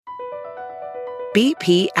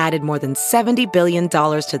BP added more than $70 billion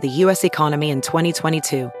to the U.S. economy in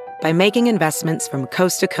 2022 by making investments from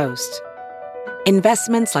coast to coast.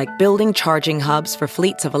 Investments like building charging hubs for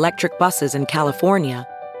fleets of electric buses in California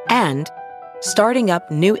and starting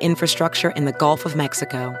up new infrastructure in the Gulf of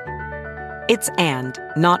Mexico. It's and,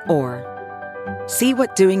 not or. See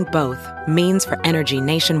what doing both means for energy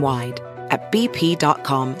nationwide at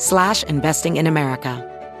bp.com/investing in America.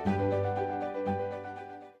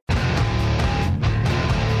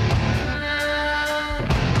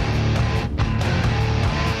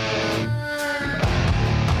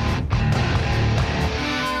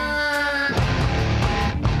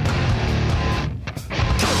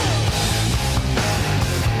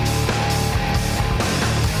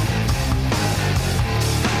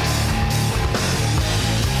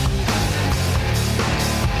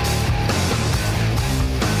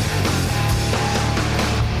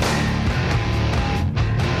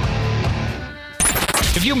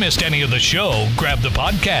 If you missed any of the show, grab the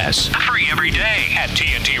podcast. Free every day at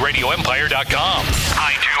TNTRadioEmpire.com,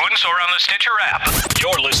 iTunes, or on the Stitcher app.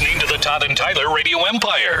 You're listening to the Todd and Tyler Radio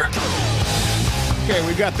Empire. Okay,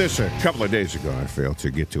 we got this a couple of days ago. I failed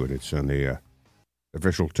to get to it. It's on the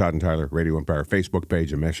official Todd and Tyler Radio Empire Facebook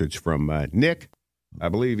page. A message from Nick. I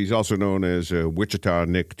believe he's also known as Wichita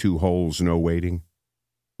Nick 2 Holes No Waiting.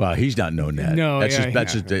 Well, he's not known that. No, that's yeah,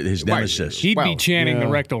 his nemesis. He'd be chanting the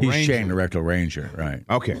Rectal Ranger. He's chanting the Rectal Ranger, right.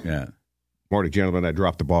 Okay. Yeah. Morning, gentlemen. I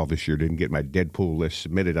dropped the ball this year. Didn't get my Deadpool list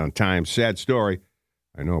submitted on time. Sad story.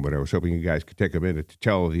 I know, but I was hoping you guys could take a minute to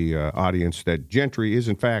tell the audience that Gentry is,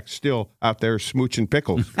 in fact, still out there smooching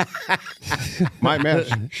pickles. My mess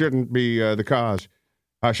shouldn't be the cause.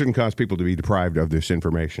 Shouldn't cause people to be deprived of this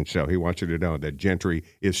information. So he wants you to know that Gentry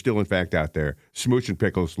is still, in fact, out there smooching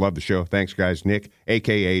pickles. Love the show. Thanks, guys. Nick,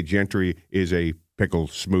 a.k.a. Gentry, is a pickle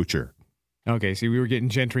smoocher. Okay, see, we were getting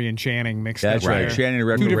Gentry and Channing mixed up. That's right. There. Channing the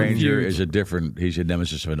Rectal Ranger feuds. he's a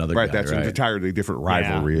nemesis of another Right, guy. that's an entirely different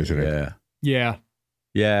rivalry, isn't it? Yeah. Yeah.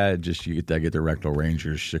 Yeah, just you get the Rectal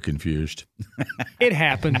Rangers confused. It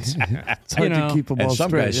happens. It's hard to keep them all And some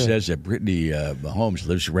straight. guy says that Brittany Mahomes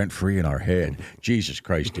lives rent-free in our head. Jesus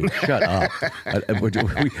Christ, dude, shut up.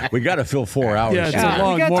 We got to fill 4 hours. Yeah, it's here. a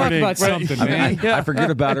long we got to talk morning. about something, man. I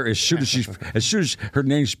forget about her as soon as her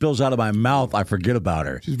name spills out of my mouth. I forget about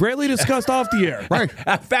her. She's rarely discussed off the air. Right.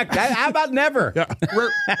 In fact, how about never?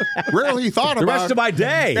 Rarely thought The about rest of my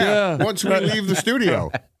day. Yeah, once we leave the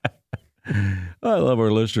studio. I love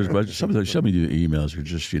our listeners, but some of the emails are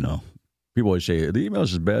just, people always say the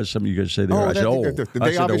emails is bad. Some of you guys say they are. I said,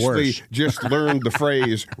 they obviously just learned the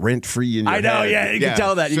phrase rent-free in your head. I know, yeah, you can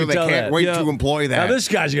tell that. You so can they tell can't that. wait to employ that. Now, this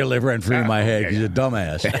guy's going to live rent-free in my head because he's a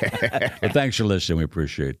dumbass. But thanks for listening. We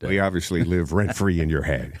appreciate that. We obviously live rent-free in your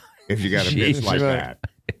head if you got a bitch like that.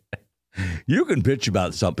 You can bitch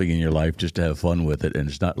about something in your life just to have fun with it, and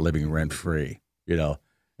it's not living rent-free,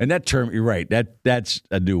 And that term, you're right. That's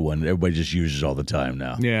a new one. Everybody just uses all the time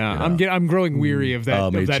now. Yeah, I'm growing weary of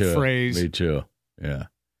that Me of that too. phrase. Me too. Yeah,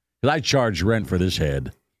 'cause I charge rent for this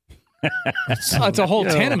head. It's a whole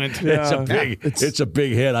tenement. Yeah. It's a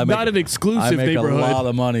big head. I make, Not an exclusive I make neighborhood. a lot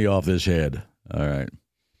of money off this head. All right.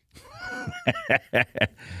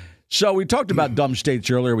 So we talked about dumb states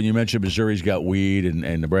earlier when you mentioned Missouri's got weed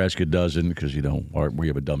and Nebraska doesn't because we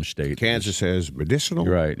have a dumb state. Kansas has medicinal.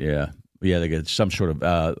 Right? Yeah. Yeah, they get some sort of.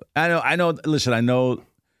 I know. Listen, I know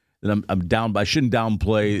that I'm down. I shouldn't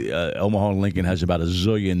downplay. Omaha and Lincoln has about a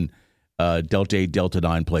zillion Delta 8, Delta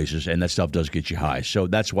 9 places, and that stuff does get you high. So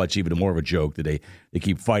that's why it's even more of a joke that they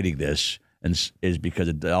keep fighting this, and is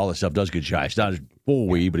because all this stuff does get you high. It's not full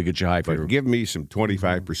weed, but it gets you high. But give me some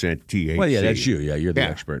 25% THC. Well, yeah, that's you. Yeah, you're the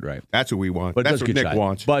expert, right? That's what we want. But That's does what get you Nick high.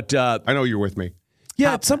 wants. But I know you're with me.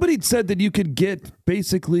 Yeah, somebody said that you could get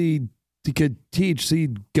basically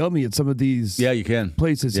THC gummy at some of these you can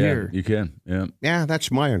places here. You can. Yeah. Yeah,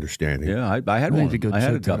 that's my understanding. Yeah, I had I need one. to go I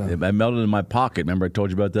had a check that couple. out. I melted in my pocket. Remember I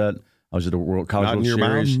told you about that? I was at the College Not in World your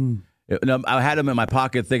mouth? Series. No, I had them in my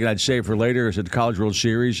pocket thinking I'd save for later. It's at the College World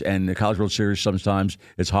Series, and the College World Series sometimes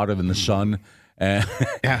it's hotter than the sun. And,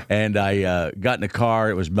 and I got in the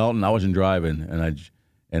car. It was melting. I wasn't driving, and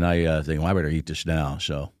I think, well, I better eat this now.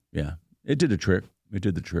 So yeah, it did the trick. It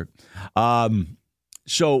did the trick.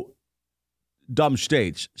 So dumb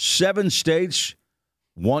states. 7 states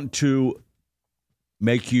want to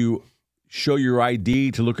make you show your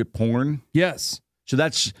ID to look at porn. Yes. So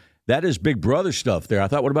that is Big Brother stuff there. I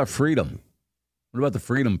thought, what about freedom? What about the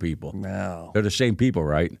freedom people? No. They're the same people,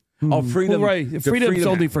 right? Oh, freedom. Well, right. Freedom's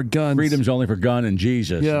only for guns. Freedom's only for gun and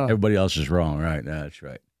Jesus. Yeah. Everybody else is wrong, right? That's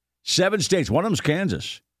right. 7 states. One of them's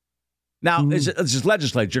Kansas. Now, it's his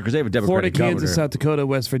legislature because they have a Florida, Democratic governor. Kansas, South Dakota,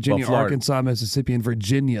 West Virginia, Florida. Arkansas, Mississippi, and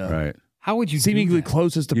Virginia. Right. How would you seemingly do that?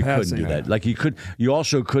 closest to You passing. couldn't do that. Like you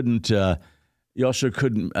also couldn't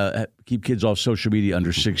keep kids off social media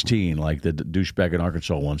under 16, like the douchebag in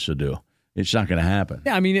Arkansas wants to do. It's not going to happen.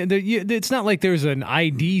 Yeah, I mean, it's not like there's an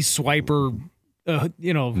ID swiper,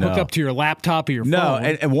 hook up to your laptop or your phone. No,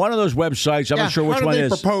 and one of those websites, I'm not sure which how do one they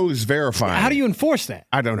it is. propose verifying? How do you enforce that?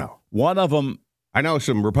 I don't know. One of them. I know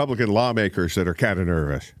some Republican lawmakers that are kind of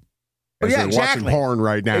nervous. Oh, As yeah, they're exactly. watching porn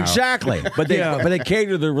right now. Exactly. But they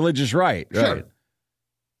cater to the religious right. Sure. Right.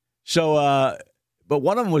 So, but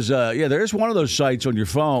one of them was, there is one of those sites on your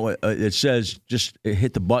phone. It says just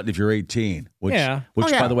hit the button if you're 18. Which,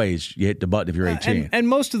 by the way, is you hit the button if you're 18. And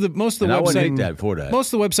most of the And I websites wouldn't hate that for that.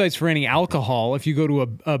 Most of the websites for any alcohol, if you go to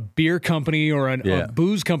a beer company or a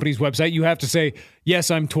booze company's website, you have to say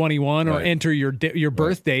yes, I'm 21 or enter your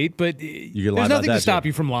birth date. But You can lie there's about nothing to that, stop too.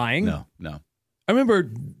 you from lying. No. I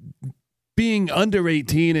remember being under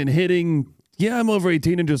 18 and hitting, I'm over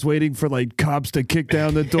 18 and just waiting for like cops to kick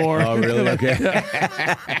down the door. Oh, really? Okay.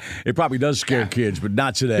 It probably does scare kids, but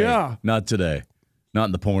not today. Yeah. Not today. Not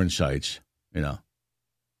in the porn sites,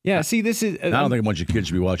 Yeah, see, this is... I don't think a bunch of kids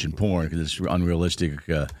should be watching porn because it's unrealistic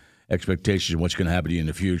expectations of what's going to happen to you in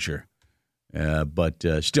the future. But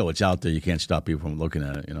still, it's out there. You can't stop people from looking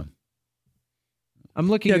at it, I'm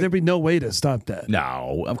looking at... there'd be no way to stop that.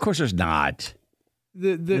 No, of course there's not.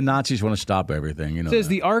 The Nazis want to stop everything, It says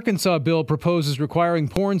the Arkansas bill proposes requiring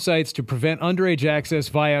porn sites to prevent underage access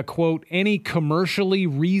via, quote, any commercially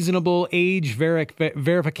reasonable age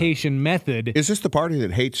verification method. Is this the party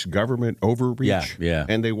that hates government overreach? Yeah.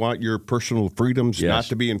 And they want your personal freedoms not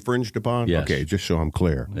to be infringed upon? Yes. Okay, just so I'm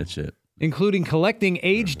clear. That's it. Including collecting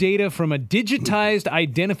age data from a digitized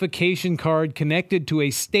identification card connected to a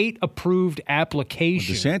state-approved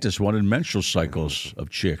application. DeSantis wanted menstrual cycles of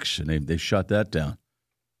chicks, and they shut that down.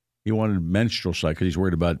 He wanted menstrual cycles because he's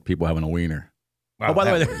worried about people having a wiener. Wow, by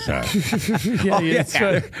the way,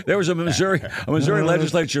 there was a Missouri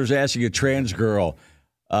legislature was asking a trans girl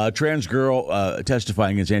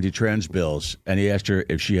testifying against anti-trans bills, and he asked her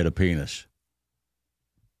if she had a penis.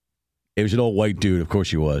 It was an old white dude, of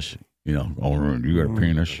course he was. You got a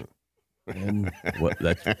penis.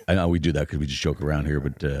 I know we do that because we just joke around here,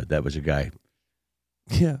 but that was a guy.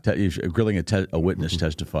 Yeah. He's grilling a witness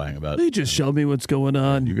testifying about. They just show me what's going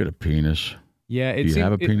on. You got a penis. Yeah, Do you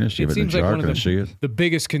have a penis? You have it in seems the like jar? one of Can I see it? the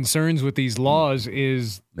biggest concerns with these laws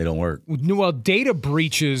is They don't work. well, data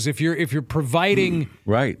breaches. If you're providing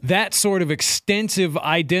Right. that sort of extensive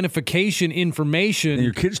identification information And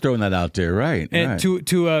your kid's throwing that out there, right? and right.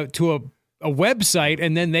 to a website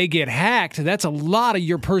and then they get hacked, that's a lot of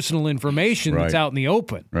your personal information that's Right. out in the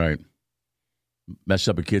open. Right. Mess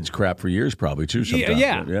up a kid's crap for years, probably too. Sometimes.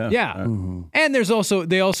 Yeah. Mm-hmm. And there's also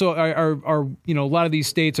they are a lot of these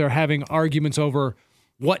states are having arguments over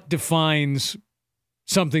what defines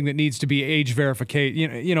something that needs to be age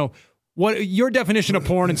verification. What your definition of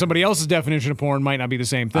porn and somebody else's definition of porn might not be the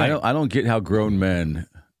same thing. I don't get how grown men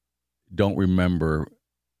don't remember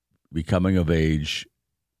becoming of age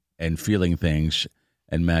and feeling things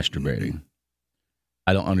and masturbating.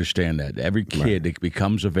 I don't understand that. Every kid that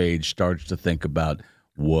becomes of age starts to think about,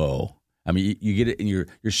 whoa. I mean, you get it, and you're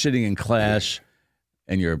sitting in class,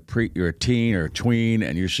 and you're a teen or a tween,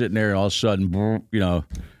 and you're sitting there, and all of a sudden,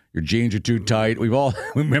 your jeans are too tight. We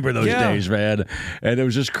remember those days, man. And it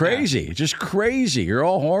was just crazy. Just crazy. You're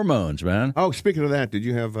all hormones, man. Oh, speaking of that, did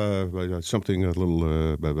you have something, a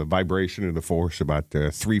little vibration in the force about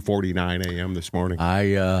 3:49 a.m. this morning?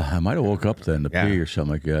 I might have woke up then to pee or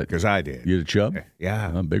something like that. Because I did. You had a chub?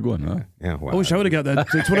 Yeah. A big one, huh? Yeah. Well, I wish I would have got that.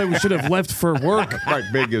 That's what I should have left for work. Right,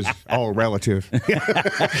 big is all relative.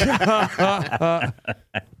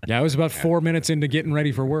 Yeah, I was about 4 minutes into getting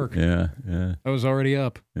ready for work. Yeah. I was already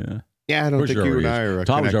up. Yeah. Yeah, I don't think you and I are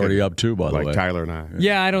Tom was connected already up too, by the like way. Tyler and I.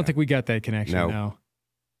 Yeah, I don't think we got that connection. No. No.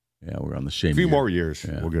 Yeah, we're on the same. A few year. more years,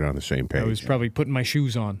 Yeah. we'll get on the same page. I was probably putting my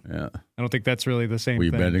shoes on. Yeah. I don't think that's really the same Were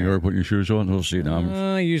you thing. bending over, putting your shoes on? We'll see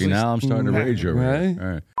now. Usually I'm starting to rage over Right. it. All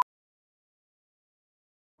right.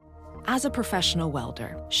 As a professional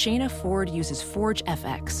welder, Shayna Ford uses Forge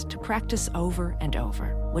FX to practice over and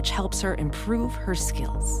over, which helps her improve her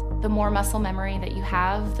skills. The more muscle memory that you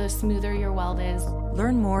have, the smoother your weld is.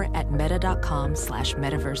 Learn more at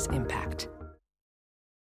meta.com/metaverse impact.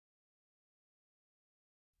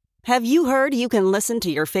 Have you heard you can listen to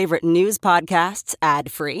your favorite news podcasts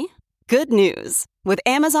ad-free? Good news! With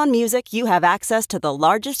Amazon Music, you have access to the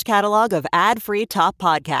largest catalog of ad-free top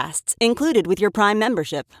podcasts included with your Prime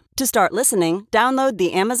membership. To start listening, download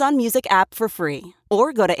the Amazon Music app for free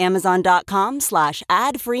or go to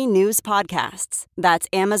amazon.com/ad-free news podcasts. That's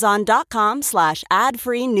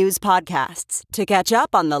amazon.com/ad-free news podcasts to catch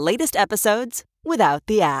up on the latest episodes without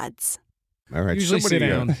the ads. All right. Usually sit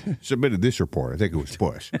down. Submitted this report. I think it was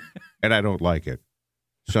Puss, and I don't like it.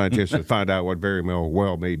 Scientists have found out what very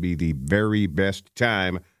well may be the very best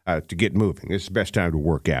time to get moving. This is the best time to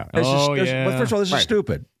work out. Oh, Well, yeah. first of all, this is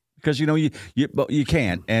stupid because you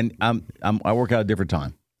can't, and I work out at a different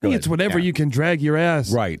time. I think it's whenever you can drag your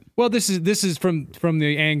ass. Right. Well, this is from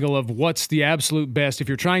the angle of what's the absolute best. If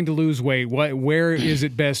you're trying to lose weight, where is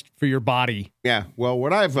it best for your body? Yeah. Well,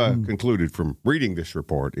 what I've concluded from reading this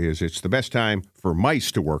report is it's the best time for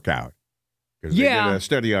mice to work out. Because they did a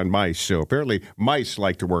study on mice. So apparently mice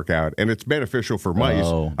like to work out, and it's beneficial for mice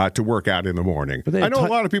to work out in the morning. I know a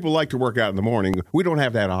lot of people like to work out in the morning. We don't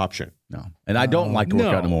have that option. No. And I don't like to work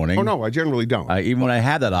out in the morning. Oh, no, I generally don't. Even when I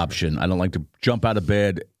have that option, I don't like to jump out of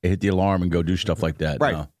bed, hit the alarm, and go do stuff like that.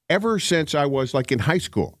 Right. No. Ever since I was like in high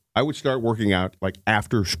school, I would start working out like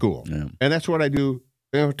after school. Yeah. And that's what I do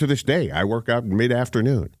to this day. I work out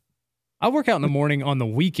mid-afternoon. I work out in the morning on the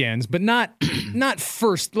weekends, but not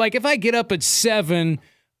first. Like if I get up at 7,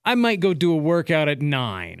 I might go do a workout at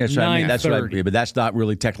 9. That's what I mean. That's what I 9:30. mean. But that's not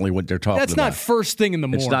really technically what they're talking That's about. not first thing in the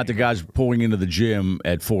morning. It's not the guys pulling into the gym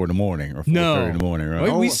at 4 in the morning or 4:30 in the morning,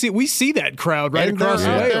 right? We see that crowd right And across the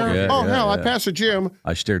way. hell, I pass a gym.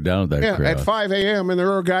 I stared down at that crowd. At 5 a.m., and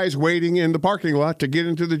there are guys waiting in the parking lot to get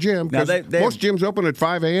into the gym because most gyms open at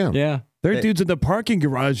 5 a.m. Yeah. There are dudes in the parking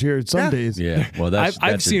garage here some days. Yeah, well,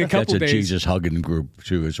 I've seen a couple that's days. a Jesus hugging group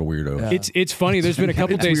too. It's a weirdo. Yeah. It's funny. There's been a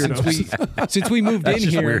couple days since we moved in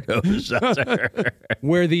here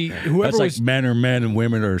where whoever that's like was men are men and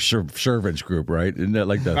women are servants group, right? Isn't that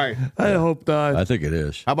like the? Right. I hope not. I think it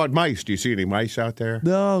is. How about mice? Do you see any mice out there?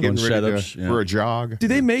 No. Getting ready Setups, for a jog? Do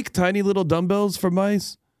they make tiny little dumbbells for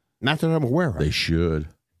mice? Not that I'm aware of. They should.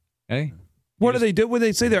 hey. What do they do when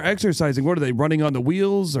they say they're exercising? What are they running on the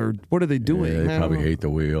wheels or what are they doing? Yeah, they probably hate the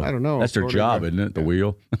wheel. I don't know. That's their job, isn't it? The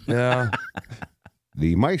wheel. Yeah.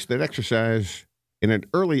 The mice that exercise in an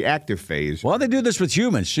early active phase, Well, they do this with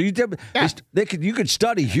humans. So you could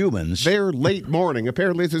study humans. they're late morning.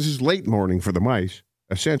 Apparently, this is late morning for the mice,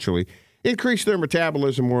 essentially. Increase their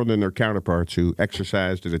metabolism more than their counterparts who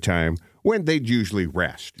exercised at a time when they'd usually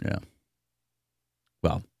rest. Yeah.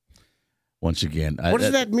 Well, once again, What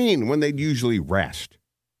does that mean when they'd usually rest?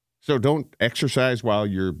 So don't exercise while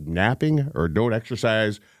you're napping or don't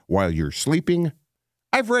exercise while you're sleeping.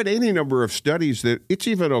 I've read any number of studies that it's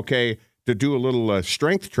even okay to do a little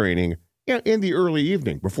strength training in the early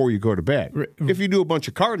evening before you go to bed. If you do a bunch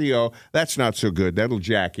of cardio, that's not so good. That'll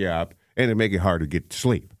jack you up and it'll make it hard to get to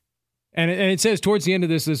sleep. And it says towards the end of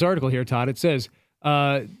this article here, Todd, it says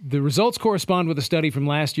the results correspond with a study from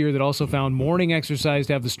last year that also found morning exercise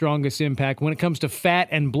to have the strongest impact when it comes to fat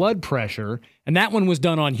and blood pressure. And that one was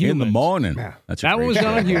done on humans. in the morning. That's That one was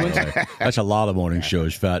done on humans. That's a lot of morning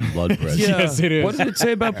shows, fat and blood pressure. Yes, it is. What did it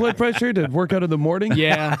say about blood pressure? To work out in the morning?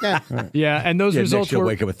 Yeah. Yeah. And those Yeah, results next you'll were.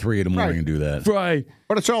 wake up at 3 in the morning and do that. Right.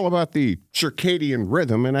 But it's all about the circadian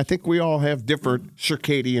rhythm, and I think we all have different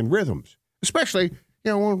circadian rhythms, especially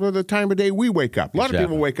the time of day we wake up. A lot of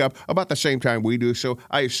people wake up about the same time we do, so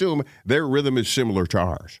I assume their rhythm is similar to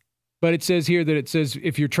ours. But it says here that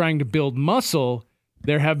if you're trying to build muscle,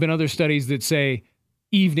 there have been other studies that say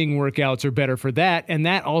evening workouts are better for that, and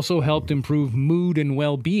that also helped improve mood and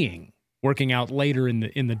well-being, working out later in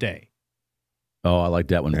the day. Oh, I like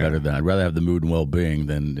that one better than I'd rather have the mood and well-being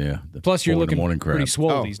than the Plus, you're 4 in the looking morning crap. pretty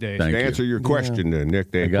swole these days. Thank To you. answer your question,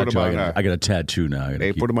 Nick, they I got put you. them on I got a tattoo now.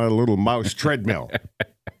 They put them on a little mouse treadmill.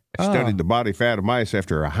 Studied the body fat of mice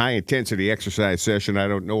after a high-intensity exercise session. I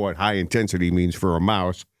don't know what high-intensity means for a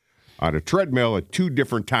mouse. On a treadmill at 2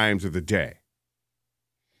 different times of the day.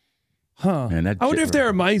 Huh. Man, I wonder if there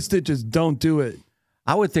are mice that just don't do it.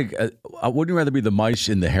 I would think. Wouldn't you rather be the mice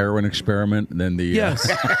in the heroin experiment than the Yes.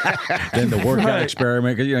 than the workout Right.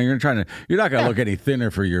 experiment? Because you're not going to look any thinner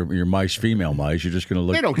for your mice, female mice. You're just going to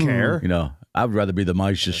look. They don't care. I would rather be the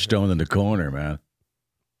mice just stoned in the corner, man.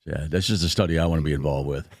 Yeah, this is the study I want to be involved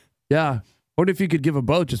with. Yeah. What if you could give a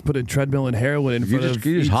boat, just put a treadmill and heroin in If you front just, of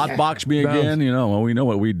you just each hotbox me bounce. again, well, we know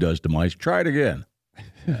what weed does to mice. Try it again.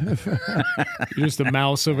 You're just a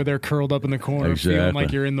mouse over there curled up in the corner, feeling Exactly.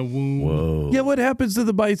 like you're in the womb. Whoa. Yeah, what happens to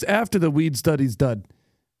the mice after the weed study's done?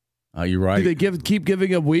 You're right. Do they keep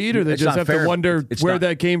giving them weed, or they It's just not have fair. to wonder It's where not-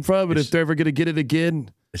 that came from and it's- if they're ever going to get it again?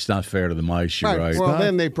 It's not fair to the mice. You're right. Well,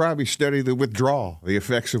 then they probably study the withdrawal, the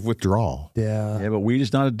effects of withdrawal. Yeah. Yeah, but weed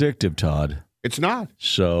is not addictive, Todd. It's not.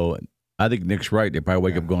 So I think Nick's right. They probably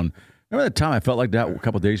wake up going, remember that time I felt like that a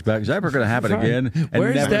couple of days back? Is that ever going to happen again? And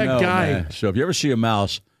Where's never that know, guy? man. So if you ever see a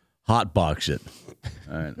mouse, hotbox it.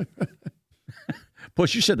 All right.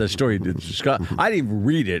 Plus, you said that story, Scott. I didn't even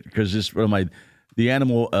read it because this one of the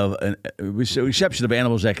animal of reception of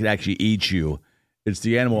animals that could actually eat you It's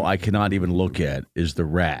the animal I cannot even look at. Is the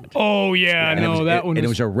rat? Oh yeah, no, that one. And it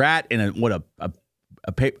was a rat in a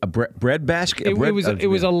bread basket. It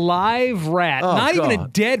was a live rat, not even a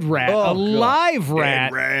dead rat, a live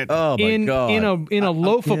rat. Oh my God! In a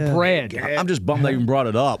loaf of bread. I'm just bummed they even brought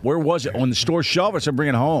it up. Where was it? On the store shelf, or something? Bring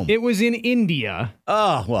it home. It was in India.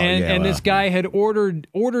 Oh well, and this guy had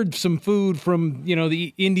ordered some food from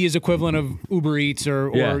the India's equivalent of Uber Eats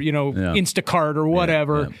or Instacart or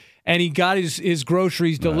whatever. Yeah. And he got his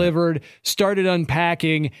groceries delivered, started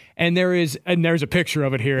unpacking, and there's a picture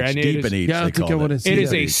of it here. It's and deep in each. Yeah, I think I want to see it. It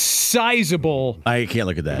is a sizable. I can't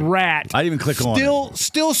look at that Rat. I didn't even click on it.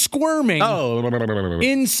 Still squirming.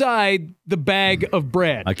 Inside the bag of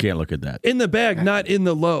bread. I can't look at that. In the bag, not in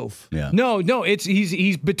the loaf. Yeah. No,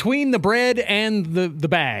 he's between the bread and the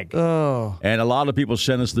bag. Oh. And a lot of people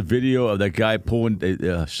sent us the video of that guy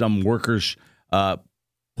pulling some workers.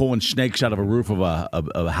 Pulling snakes out of a roof of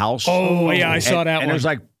a house. Oh, yeah, I saw that one. And there's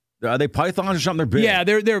like, are they pythons or something? They're big. Yeah,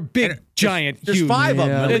 they're big, giant, There's huge. 5 of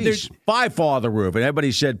them. Yeah. There's 5 fall on the roof, and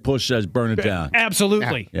everybody said, "Push says burn it down."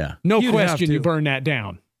 Absolutely. Yeah. No You'd question, have to. you burn that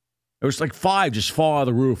down. It was like 5 just fall out of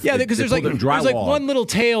the roof. Yeah, because there's like one little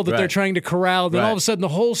tail that they're trying to corral. Then all of a sudden, the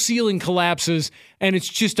whole ceiling collapses, and it's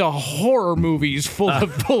just a horror movie full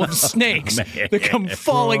of snakes that come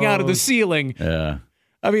falling out of the ceiling. Yeah.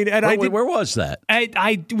 I mean, and where was that? I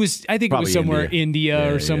think it was somewhere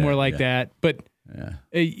India or somewhere like that. But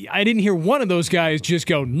I didn't hear one of those guys just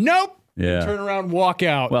go, "Nope." Yeah. Turn around, and walk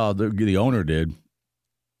out. Well, the owner did.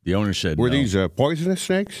 The owner said, "Were no. these poisonous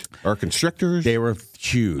snakes or constrictors?" They were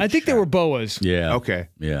huge. I think they were boas. Yeah. Okay.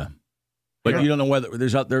 Yeah. But you don't know whether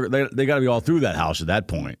there's out there. They got to be all through that house at that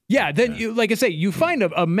point. Yeah. Then, you, like I say, you find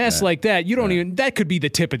a mess like that. You don't even. That could be the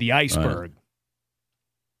tip of the iceberg.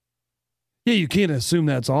 Yeah, you can't assume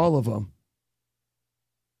that's all of them.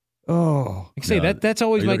 Oh. Like I say, that's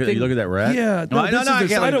always my thing. You look at that rat? Yeah. No, I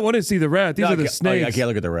don't want to see the rat. These are the snakes. I can't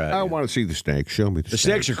look at the rat. I want to see the snakes. Show me the snakes. The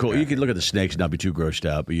snakes are cool. You can look at the snakes and not be too grossed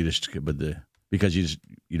out, but because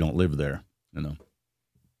you don't live there, Yeah,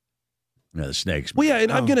 the snakes. Well, yeah,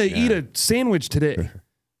 and I'm going to eat a sandwich today.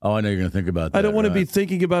 Oh, I know you're going to think about that. I don't want to be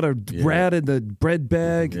thinking about a rat in the bread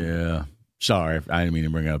bag. Yeah. Sorry, I didn't mean to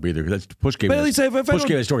bring it up either. That's Push gave But me at least if I Push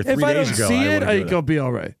gave me a story 3 days ago. If I don't see it, I think I'll be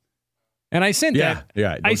all right. And I sent that.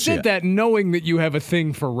 Yeah, I sent that knowing that you have a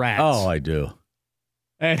thing for rats. Oh, I do.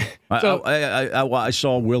 And so I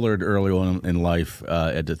saw Willard early on in life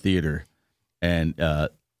at the theater, and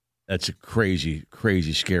that's a crazy,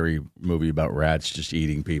 crazy, scary movie about rats just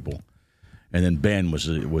eating people. And then Ben was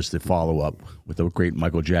the follow up with the great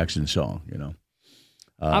Michael Jackson song.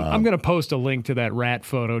 I'm going to post a link to that rat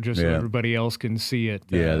photo just so everybody else can see it.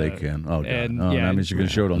 Yeah, they can. Oh, God. And, that means you're going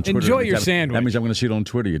to show it on Twitter. Enjoy your sandwich. That means I'm going to see it on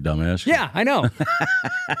Twitter, you dumbass. Yeah, I know.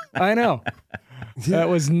 I know. That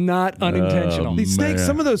was not unintentional. These snakes,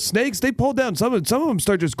 some of those snakes, they pull down. Some of them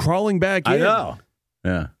start just crawling back in. I know.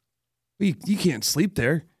 Yeah. You can't sleep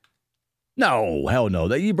there. No, hell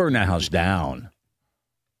no. You burn that house down.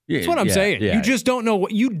 That's what I'm saying. Yeah. You just don't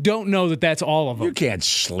know that that's all of them. You can't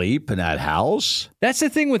sleep in that house. That's the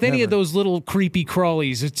thing with any of those little creepy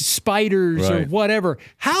crawlies, it's spiders or whatever.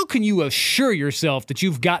 How can you assure yourself that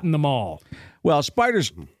you've gotten them all? Well,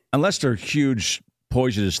 spiders, unless they're huge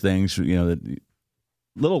poisonous things, that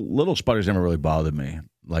little spiders never really bothered me.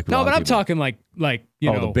 Like no, but I'm talking like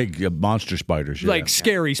the big monster spiders, like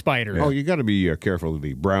scary spiders. Oh, you got to be careful of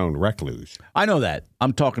the brown recluse. I know that. I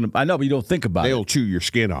know, but you don't think about it. They'll chew your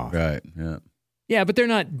skin off. Right. Yeah. Yeah, but they're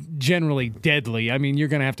not generally deadly. I mean, you're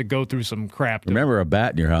going to have to go through some crap. Remember, a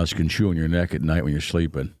bat in your house can chew on your neck at night when you're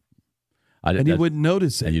sleeping. And you wouldn't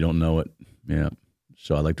notice it. And you don't know it. Yeah.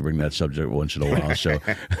 So I like to bring that subject once in a while. So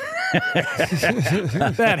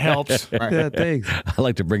that helps. Right. Yeah, thanks. I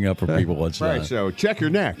like to bring it up for people once in a while. Right, so check your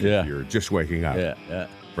neck if you're just waking up. Yeah.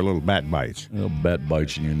 For little bat bites. Little bat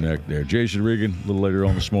bites in your neck there. Jason Regan, a little later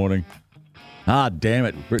on this morning. Ah, damn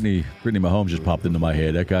it. Brittany Mahomes just popped into my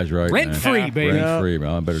head. That guy's right. Rent-free, baby. Rent-free, man.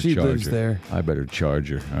 I better she charge lives her. There. I better charge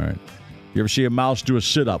her. All right. You ever see a mouse do a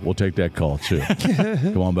sit-up? We'll take that call, too.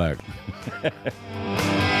 Come on back.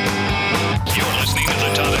 You're listening to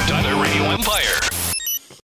the Todd and Tyler Radio Empire.